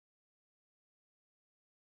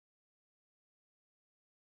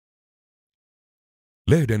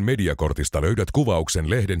Lehden Mediakortista löydät kuvauksen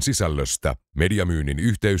lehden sisällöstä, mediamyynnin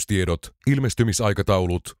yhteystiedot,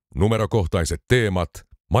 ilmestymisaikataulut, numerokohtaiset teemat,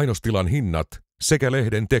 mainostilan hinnat sekä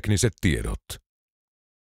lehden tekniset tiedot.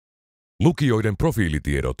 Lukijoiden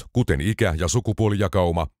profiilitiedot, kuten ikä- ja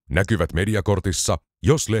sukupuolijakauma, näkyvät Mediakortissa,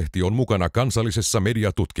 jos lehti on mukana kansallisessa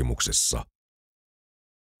mediatutkimuksessa.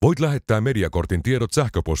 Voit lähettää Mediakortin tiedot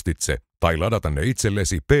sähköpostitse tai ladata ne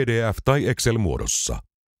itsellesi PDF- tai Excel-muodossa.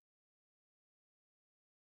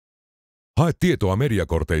 Hae tietoa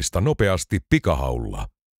Mediakorteista nopeasti pikahaulla.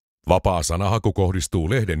 Vapaa sanahaku kohdistuu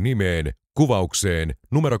lehden nimeen, kuvaukseen,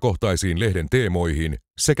 numerokohtaisiin lehden teemoihin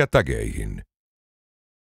sekä tägeihin.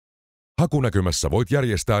 Hakunäkymässä voit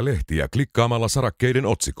järjestää lehtiä klikkaamalla sarakkeiden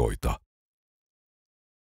otsikoita.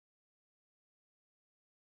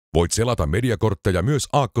 Voit selata mediakortteja myös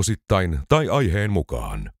aakkosittain tai aiheen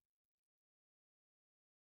mukaan.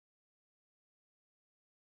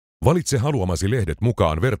 Valitse haluamasi lehdet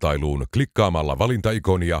mukaan vertailuun klikkaamalla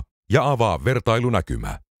valintaikonia ja avaa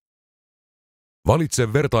vertailunäkymä.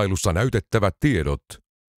 Valitse vertailussa näytettävät tiedot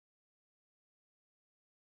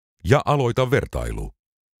ja aloita vertailu.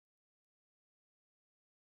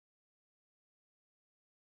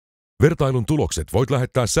 Vertailun tulokset voit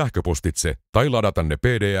lähettää sähköpostitse tai ladata ne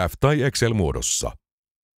PDF- tai Excel-muodossa.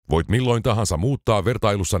 Voit milloin tahansa muuttaa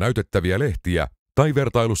vertailussa näytettäviä lehtiä tai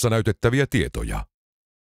vertailussa näytettäviä tietoja.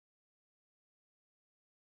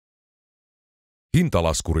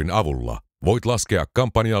 Hintalaskurin avulla voit laskea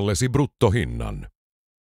kampanjallesi bruttohinnan.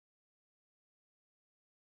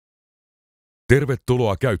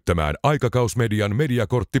 Tervetuloa käyttämään Aikakausmedian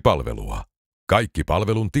Mediakorttipalvelua. Kaikki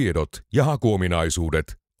palvelun tiedot ja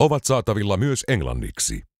hakuominaisuudet ovat saatavilla myös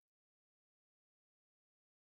englanniksi.